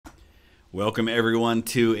Welcome everyone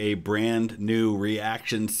to a brand new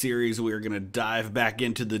reaction series. We are going to dive back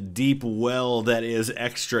into the deep well that is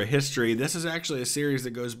extra history. This is actually a series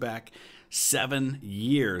that goes back 7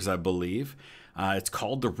 years, I believe. It's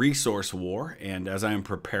called The Resource War, and as I am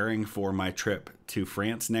preparing for my trip to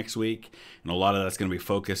France next week, and a lot of that's going to be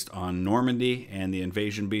focused on Normandy and the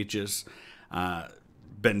invasion beaches,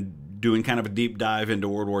 been doing kind of a deep dive into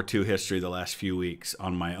World War II history the last few weeks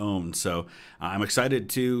on my own. So I'm excited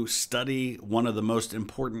to study one of the most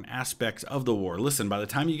important aspects of the war. Listen, by the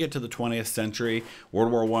time you get to the 20th century,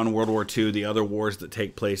 World War I, World War II, the other wars that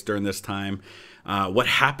take place during this time, what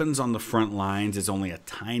happens on the front lines is only a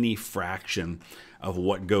tiny fraction of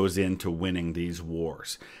what goes into winning these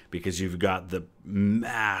wars, because you've got the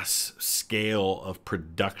mass scale of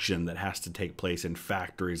production that has to take place in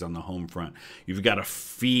factories on the home front. You've got to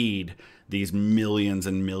feed these millions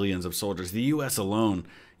and millions of soldiers. The U.S. alone,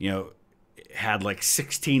 had like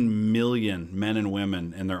 16 million men and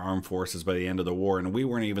women in their armed forces by the end of the war, and we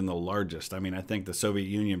weren't even the largest. I mean, I think the Soviet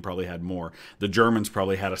Union probably had more. The Germans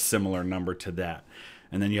probably had a similar number to that.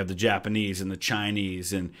 And then you have the Japanese and the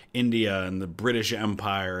Chinese and India and the British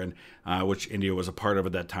Empire, and which India was a part of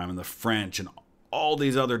at that time, and the French and all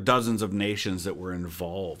these other dozens of nations that were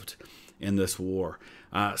involved in this war.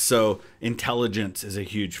 So intelligence is a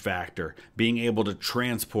huge factor. Being able to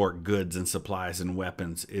transport goods and supplies and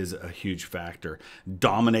weapons is a huge factor.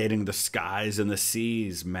 Dominating the skies and the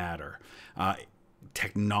seas matter.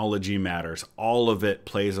 Technology matters. All of it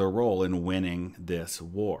plays a role in winning this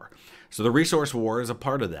war. So the Resource War is a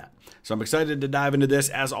part of that. So I'm excited to dive into this.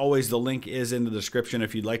 As always, the link is in the description.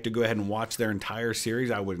 If you'd like to go ahead and watch their entire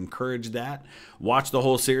series, I would encourage that. Watch the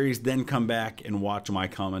whole series, then come back and watch my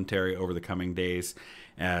commentary over the coming days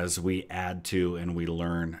as we add to and we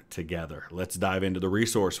learn together. Let's dive into the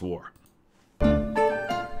Resource War.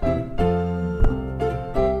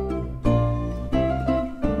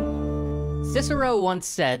 Cicero once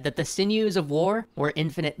said that the sinews of war were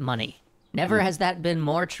infinite money. Never has that been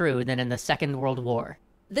more true than in the Second World War.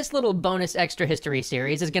 This little bonus extra history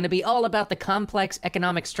series is going to be all about the complex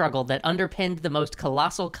economic struggle that underpinned the most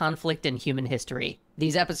colossal conflict in human history.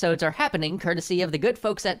 These episodes are happening courtesy of the good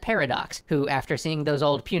folks at Paradox, who, after seeing those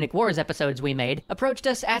old Punic Wars episodes we made, approached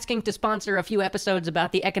us asking to sponsor a few episodes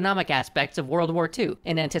about the economic aspects of World War II,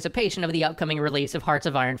 in anticipation of the upcoming release of Hearts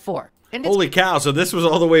of Iron 4. Holy cow, so this was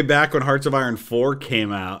all the way back when Hearts of Iron 4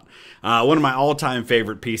 came out. One of my all-time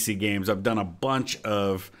favorite PC games. I've done a bunch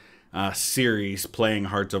of series playing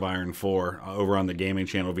Hearts of Iron 4 over on the gaming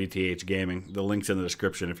channel, VTH Gaming. The link's in the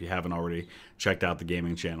description if you haven't already checked out the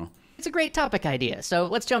gaming channel. It's a great topic idea, so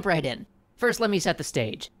let's jump right in. First, let me set the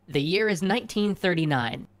stage. The year is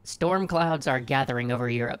 1939. Storm clouds are gathering over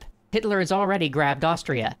Europe. Hitler has already grabbed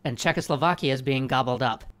Austria, and Czechoslovakia is being gobbled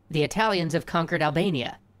up. The Italians have conquered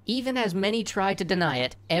Albania. Even as many try to deny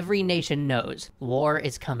it, every nation knows war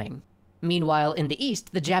is coming. Meanwhile, in the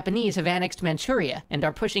east, the Japanese have annexed Manchuria and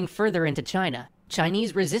are pushing further into China.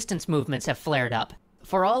 Chinese resistance movements have flared up.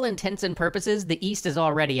 For all intents and purposes, the East is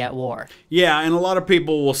already at war. Yeah, and a lot of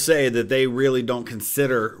people will say that they really don't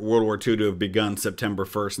consider World War II to have begun September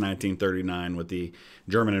 1st, 1939 with the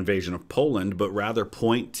German invasion of Poland, but rather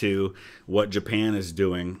point to what Japan is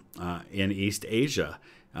doing in East Asia.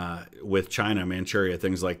 With China, Manchuria,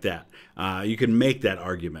 things like that. You can make that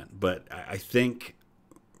argument, but I think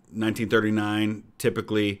 1939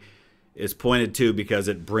 typically is pointed to because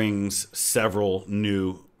it brings several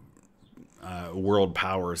new world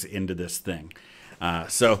powers into this thing.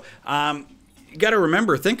 You got to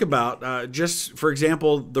remember, think about just, for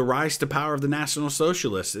example, the rise to power of the National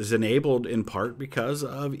Socialists is enabled in part because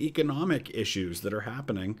of economic issues that are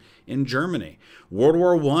happening in Germany. World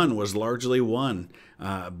War I was largely won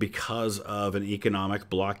because of an economic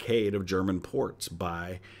blockade of German ports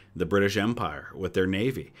by the British Empire with their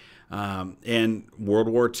navy. And World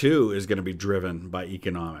War II is going to be driven by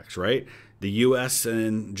economics, right? The U.S.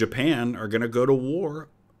 and Japan are going to go to war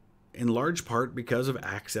in large part because of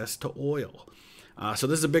access to oil. So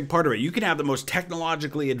this is a big part of it. You can have the most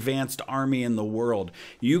technologically advanced army in the world.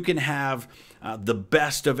 You can have the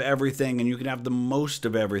best of everything, and you can have the most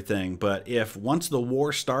of everything. But if once the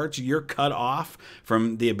war starts, you're cut off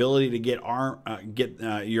from the ability to get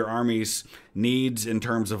your army's needs in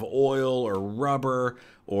terms of oil or rubber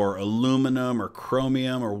or aluminum or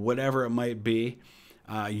chromium or whatever it might be,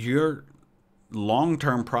 your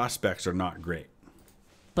long-term prospects are not great.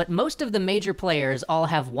 But most of the major players all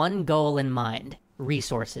have one goal in mind: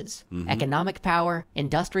 resources. Economic power,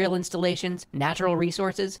 industrial installations, natural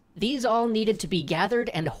resources. These all needed to be gathered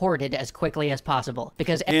and hoarded as quickly as possible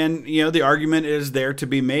because... And, the argument is there to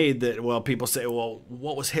be made that, well, people say, well,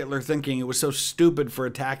 what was Hitler thinking? It was so stupid for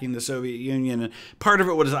attacking the Soviet Union. And part of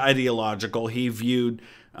it was ideological. He viewed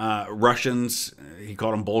Russians, he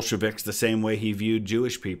called them Bolsheviks, the same way he viewed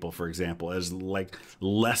Jewish people, for example, as like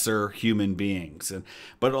lesser human beings.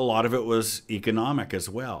 But a lot of it was economic as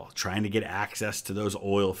well, trying to get access to those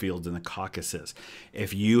oil fields in the Caucasus.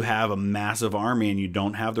 If you have a massive army and you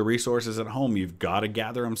don't have the resources at home, you've got to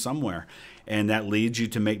gather them somewhere. And that leads you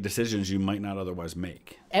to make decisions you might not otherwise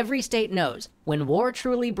make. Every state knows when war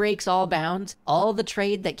truly breaks all bounds, all the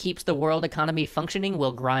trade that keeps the world economy functioning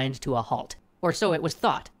will grind to a halt. Or so it was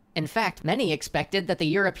thought. In fact, many expected that the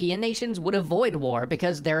European nations would avoid war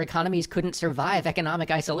because their economies couldn't survive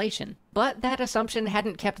economic isolation. But that assumption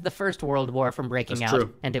hadn't kept the First World War from breaking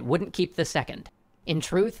out, and it wouldn't keep the Second. In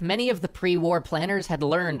truth, many of the pre-war planners had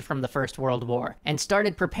learned from the First World War and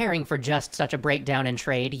started preparing for just such a breakdown in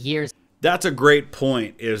trade years. That's a great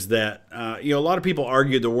point, is that, a lot of people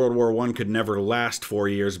argued that World War I could never last 4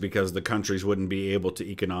 years because the countries wouldn't be able to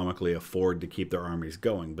economically afford to keep their armies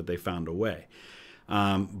going, but they found a way.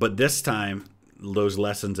 But this time, those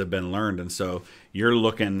lessons have been learned, and so you're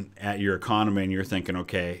looking at your economy and you're thinking,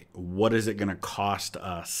 okay, what is it going to cost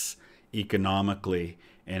us economically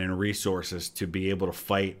and in resources to be able to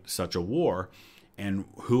fight such a war, and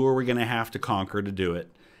who are we going to have to conquer to do it?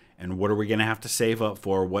 And what are we going to have to save up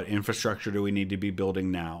for? What infrastructure do we need to be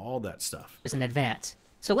building now? All that stuff. In advance.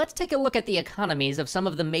 So let's take a look at the economies of some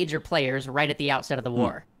of the major players right at the outset of the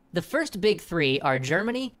war. The first big three are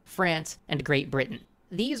Germany, France, and Great Britain.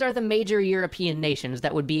 These are the major European nations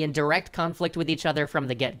that would be in direct conflict with each other from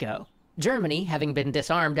the get-go. Germany, having been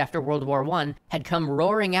disarmed after World War I, had come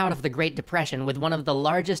roaring out of the Great Depression with one of the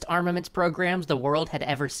largest armaments programs the world had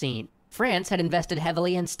ever seen. France had invested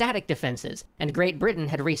heavily in static defenses, and Great Britain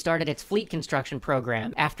had restarted its fleet construction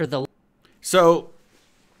program after the... So,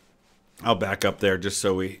 I'll back up there just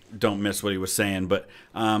so we don't miss what he was saying, but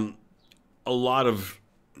a lot of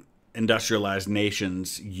industrialized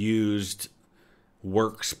nations used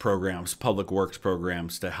works programs, public works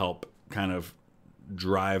programs, to help kind of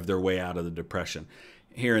drive their way out of the Depression.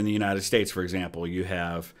 Here in the United States, for example, you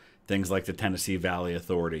have things like the Tennessee Valley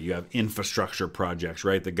Authority. You have infrastructure projects,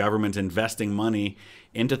 right? The government's investing money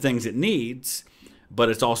into things it needs, but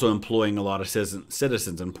it's also employing a lot of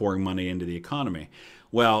citizens and pouring money into the economy.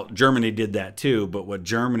 Well, Germany did that too, but what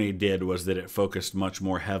Germany did was that it focused much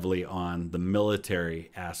more heavily on the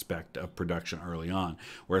military aspect of production early on,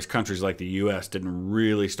 whereas countries like the U.S. didn't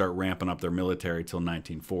really start ramping up their military till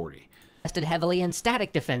 1940. Invested heavily in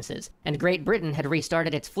static defenses, and Great Britain had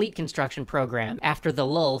restarted its fleet construction program after the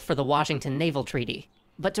lull for the Washington Naval Treaty.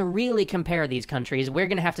 But to really compare these countries, we're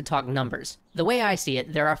going to have to talk numbers. The way I see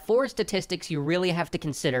it, there are 4 statistics you really have to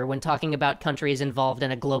consider when talking about countries involved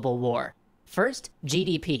in a global war. First,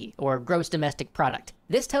 GDP, or Gross Domestic Product.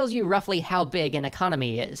 This tells you roughly how big an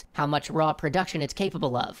economy is, how much raw production it's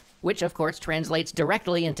capable of, which of course translates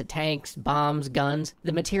directly into tanks, bombs, guns,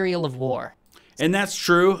 the material of war. And that's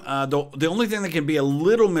true. The only thing that can be a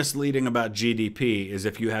little misleading about GDP is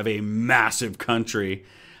if you have a massive country,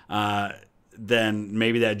 then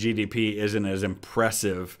maybe that GDP isn't as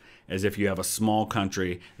impressive as if you have a small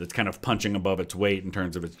country that's kind of punching above its weight in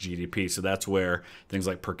terms of its GDP. So that's where things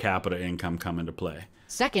like per capita income come into play.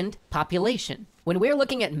 Second, population. When we're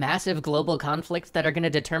looking at massive global conflicts that are going to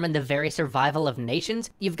determine the very survival of nations,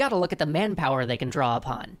 you've got to look at the manpower they can draw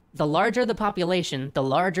upon. The larger the population, the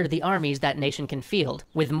larger the armies that nation can field,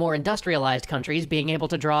 with more industrialized countries being able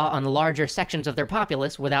to draw on larger sections of their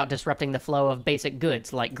populace without disrupting the flow of basic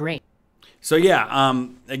goods like grain. So yeah,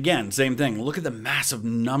 again, same thing. Look at the massive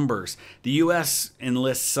numbers. The U.S.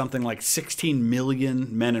 enlists something like 16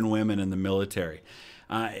 million men and women in the military.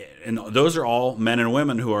 And those are all men and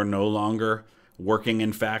women who are no longer working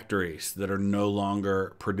in factories, that are no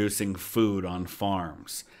longer producing food on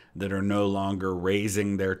farms, that are no longer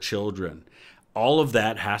raising their children. All of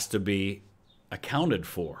that has to be accounted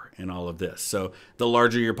for in all of this. So the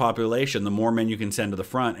larger your population, the more men you can send to the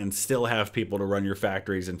front and still have people to run your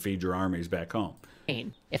factories and feed your armies back home.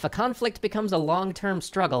 If a conflict becomes a long-term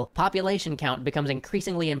struggle, population count becomes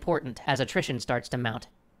increasingly important as attrition starts to mount.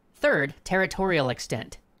 Third, territorial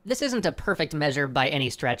extent. This isn't a perfect measure by any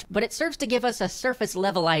stretch, but it serves to give us a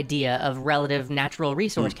surface-level idea of relative natural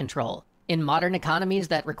resource control. In modern economies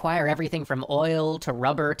that require everything from oil to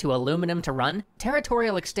rubber to aluminum to run,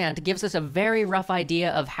 territorial extent gives us a very rough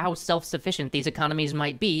idea of how self-sufficient these economies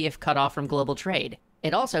might be if cut off from global trade.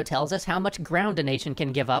 It also tells us how much ground a nation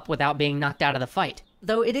can give up without being knocked out of the fight.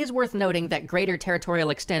 Though it is worth noting that greater territorial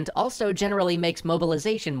extent also generally makes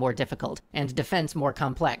mobilization more difficult and defense more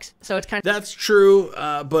complex. So it's kind of... That's true,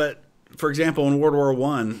 but for example, in World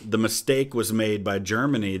War I, the mistake was made by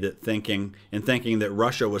Germany thinking that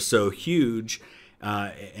Russia was so huge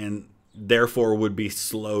and therefore would be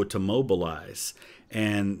slow to mobilize.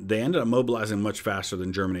 And they ended up mobilizing much faster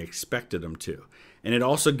than Germany expected them to. And it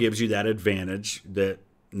also gives you that advantage that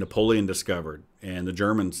Napoleon discovered and the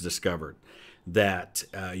Germans discovered, that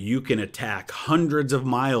you can attack hundreds of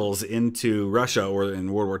miles into Russia, or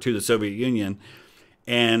in World War II, the Soviet Union,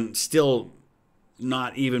 and still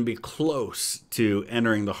not even be close to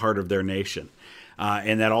entering the heart of their nation.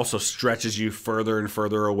 And that also stretches you further and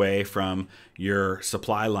further away from your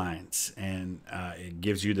supply lines. And it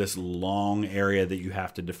gives you this long area that you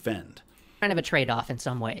have to defend. Kind of a trade-off in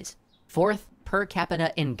some ways. Fourth, per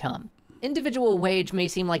capita income. Individual wage may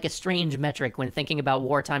seem like a strange metric when thinking about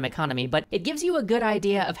wartime economy, but it gives you a good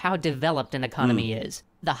idea of how developed an economy is.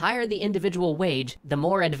 The higher the individual wage, the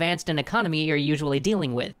more advanced an economy you're usually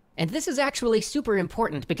dealing with. And this is actually super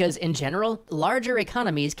important because, in general, larger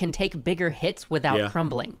economies can take bigger hits without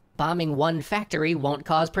crumbling. Bombing one factory won't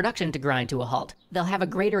cause production to grind to a halt. They'll have a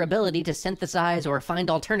greater ability to synthesize or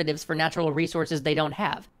find alternatives for natural resources they don't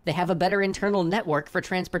have. They have a better internal network for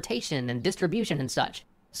transportation and distribution and such.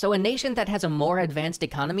 So a nation that has a more advanced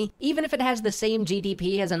economy, even if it has the same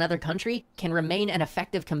GDP as another country, can remain an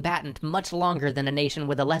effective combatant much longer than a nation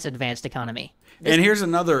with a less advanced economy. And here's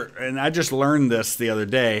another, and I just learned this the other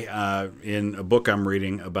day in a book I'm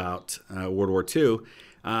reading about World War II,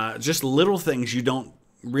 just little things you don't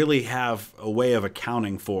really have a way of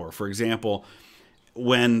accounting for. For example,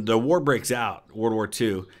 when the war breaks out, World War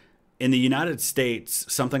II, in the United States,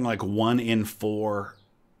 something like 1 in 4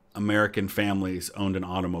 American families owned an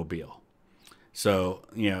automobile. So,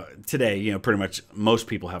 today, pretty much most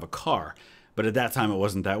people have a car. But at that time, it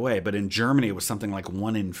wasn't that way. But in Germany, it was something like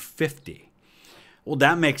 1 in 50. Well,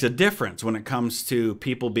 that makes a difference when it comes to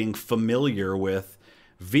people being familiar with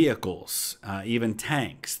vehicles, even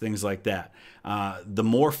tanks, things like that. The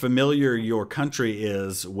more familiar your country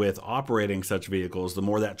is with operating such vehicles, the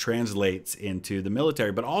more that translates into the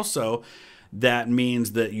military. But also, that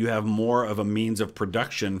means that you have more of a means of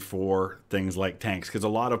production for things like tanks. Because a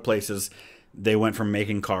lot of places, they went from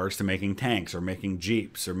making cars to making tanks or making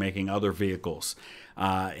Jeeps or making other vehicles.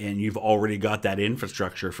 And you've already got that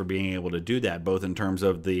infrastructure for being able to do that, both in terms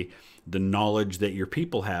of the knowledge that your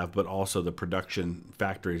people have, but also the production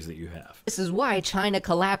factories that you have. This is why China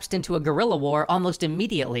collapsed into a guerrilla war almost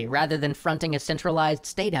immediately rather than fronting a centralized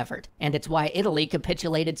state effort. And it's why Italy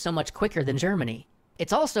capitulated so much quicker than Germany.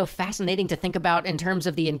 It's also fascinating to think about in terms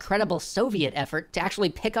of the incredible Soviet effort to actually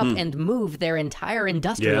pick up and move their entire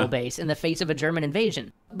industrial base in the face of a German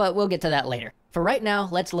invasion. But we'll get to that later. For right now,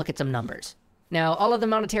 let's look at some numbers. Now, all of the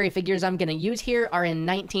monetary figures I'm going to use here are in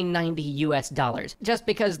 1990 US dollars, just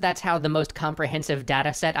because that's how the most comprehensive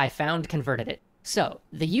data set I found converted it. So,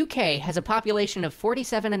 the UK has a population of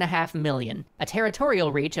 47.5 million, a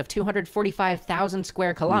territorial reach of 245,000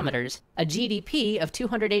 square kilometers, a GDP of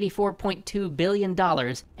 $284.2 billion,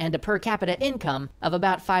 and a per capita income of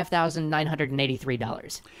about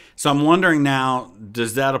 $5,983. So I'm wondering now,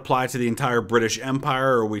 does that apply to the entire British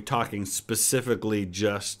Empire, or are we talking specifically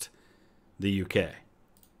just the UK?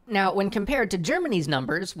 Now, when compared to Germany's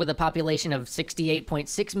numbers, with a population of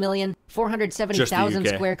 68.6 million, 470,000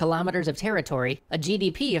 square kilometers of territory, a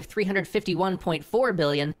GDP of 351.4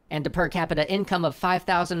 billion, and a per capita income of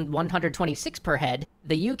 5,126 per head,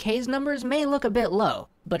 the UK's numbers may look a bit low.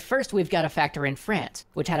 But first, we've got to factor in France,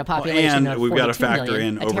 which had a population of 42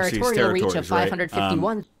 million, a territorial reach of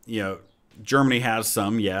 551. Germany has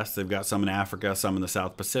some, yes. They've got some in Africa, some in the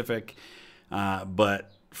South Pacific,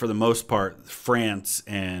 but for the most part, France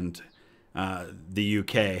and the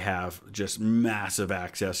UK have just massive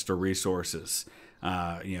access to resources.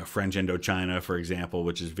 French Indochina, for example,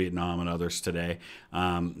 which is Vietnam and others today.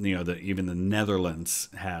 Even the Netherlands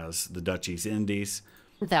has the Dutch East Indies.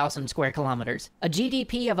 1,000 square kilometers, a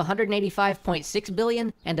GDP of 185.6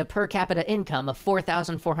 billion, and a per capita income of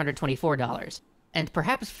 $4,424. And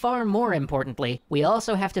perhaps far more importantly, we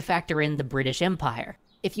also have to factor in the British Empire.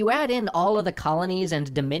 If you add in all of the colonies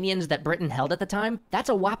and dominions that Britain held at the time, that's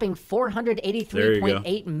a whopping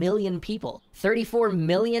 483.8 million people,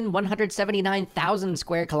 34,179,000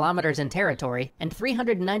 square kilometers in territory, and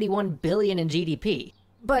 391 billion in GDP.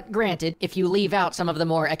 But granted, if you leave out some of the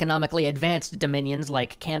more economically advanced dominions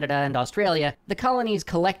like Canada and Australia, the colony's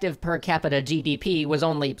collective per capita GDP was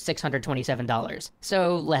only $627,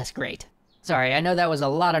 so less great. Sorry, I know that was a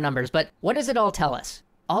lot of numbers, but what does it all tell us?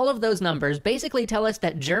 All of those numbers basically tell us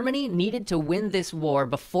that Germany needed to win this war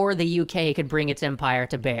before the UK could bring its empire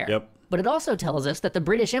to bear. Yep. But it also tells us that the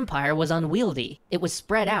British Empire was unwieldy. It was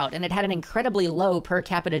spread out, and it had an incredibly low per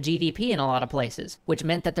capita GDP in a lot of places, which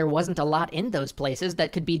meant that there wasn't a lot in those places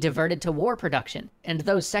that could be diverted to war production, and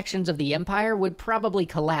those sections of the empire would probably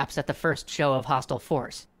collapse at the first show of hostile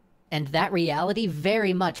force. And that reality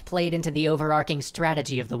very much played into the overarching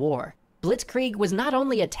strategy of the war. Blitzkrieg was not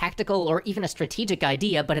only a tactical or even a strategic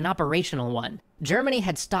idea, but an operational one. Germany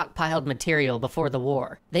had stockpiled material before the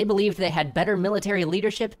war. They believed they had better military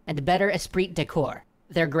leadership and better esprit de corps.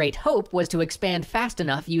 Their great hope was to expand fast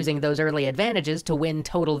enough using those early advantages to win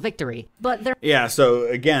total victory. But yeah, so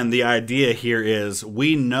again, the idea here is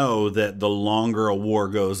we know that the longer a war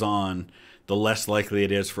goes on, the less likely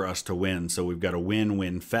it is for us to win. So we've got to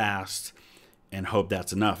win fast and hope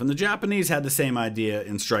that's enough. And the Japanese had the same idea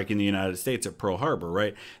in striking the United States at Pearl Harbor,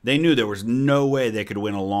 right? They knew there was no way they could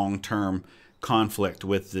win a long-term conflict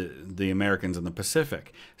with the Americans in the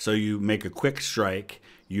Pacific. So you make a quick strike.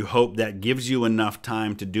 You hope that gives you enough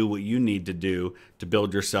time to do what you need to do to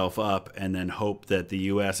build yourself up, and then hope that the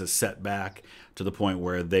U.S. is set back to the point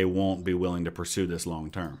where they won't be willing to pursue this long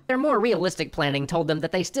term. Their more realistic planning told them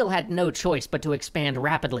that they still had no choice but to expand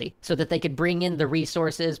rapidly, so that they could bring in the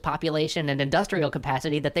resources, population, and industrial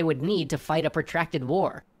capacity that they would need to fight a protracted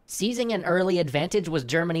war. Seizing an early advantage was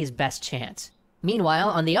Germany's best chance. Meanwhile,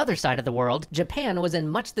 on the other side of the world, Japan was in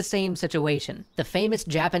much the same situation. The famous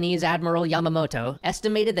Japanese Admiral Yamamoto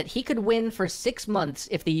estimated that he could win for 6 months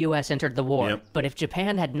if the US entered the war. Yep. But if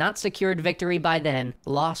Japan had not secured victory by then,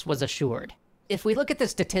 loss was assured. If we look at the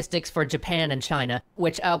statistics for Japan and China,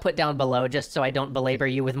 which I'll put down below just so I don't belabor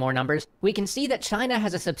you with more numbers, we can see that China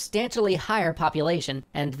has a substantially higher population,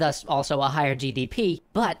 and thus also a higher GDP,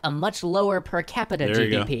 but a much lower per capita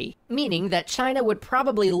GDP. Meaning that China would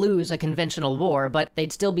probably lose a conventional war, but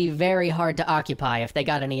they'd still be very hard to occupy if they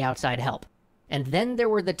got any outside help. And then there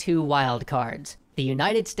were the two wild cards, the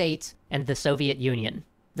United States and the Soviet Union.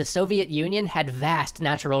 The Soviet Union had vast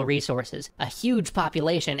natural resources, a huge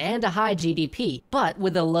population, and a high GDP, but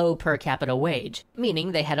with a low per capita wage,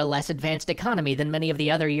 meaning they had a less advanced economy than many of the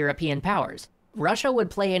other European powers. Russia would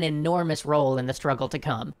play an enormous role in the struggle to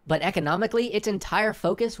come, but economically, its entire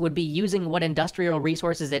focus would be using what industrial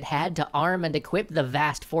resources it had to arm and equip the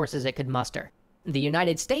vast forces it could muster. The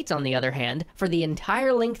United States, on the other hand, for the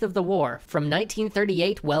entire length of the war, from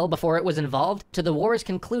 1938, well before it was involved, to the war's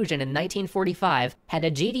conclusion in 1945, had a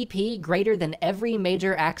GDP greater than every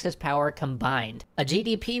major Axis power combined. A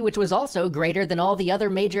GDP which was also greater than all the other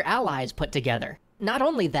major allies put together. Not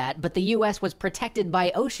only that, but the US was protected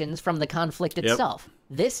by oceans from the conflict itself.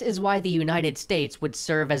 This is why the United States would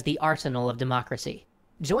serve as the arsenal of democracy.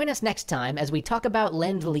 Join us next time as we talk about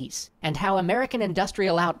Lend-Lease, and how American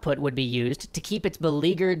industrial output would be used to keep its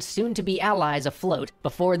beleaguered, soon-to-be allies afloat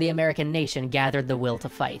before the American nation gathered the will to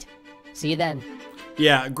fight. See you then.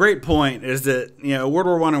 Yeah, great point is that, World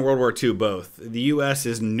War I and World War II both. The U.S.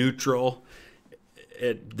 is neutral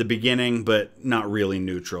at the beginning, but not really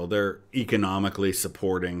neutral. They're economically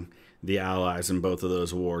supporting the Allies in both of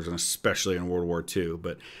those wars, and especially in World War II.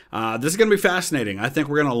 But this is going to be fascinating. I think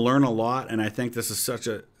we're going to learn a lot, and I think this is such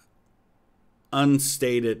a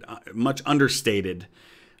unstated, much understated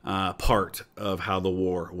part of how the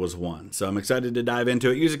war was won. So I'm excited to dive into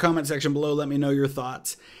it. Use the comment section below. Let me know your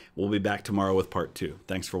thoughts. We'll be back tomorrow with part 2.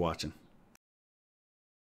 Thanks for watching.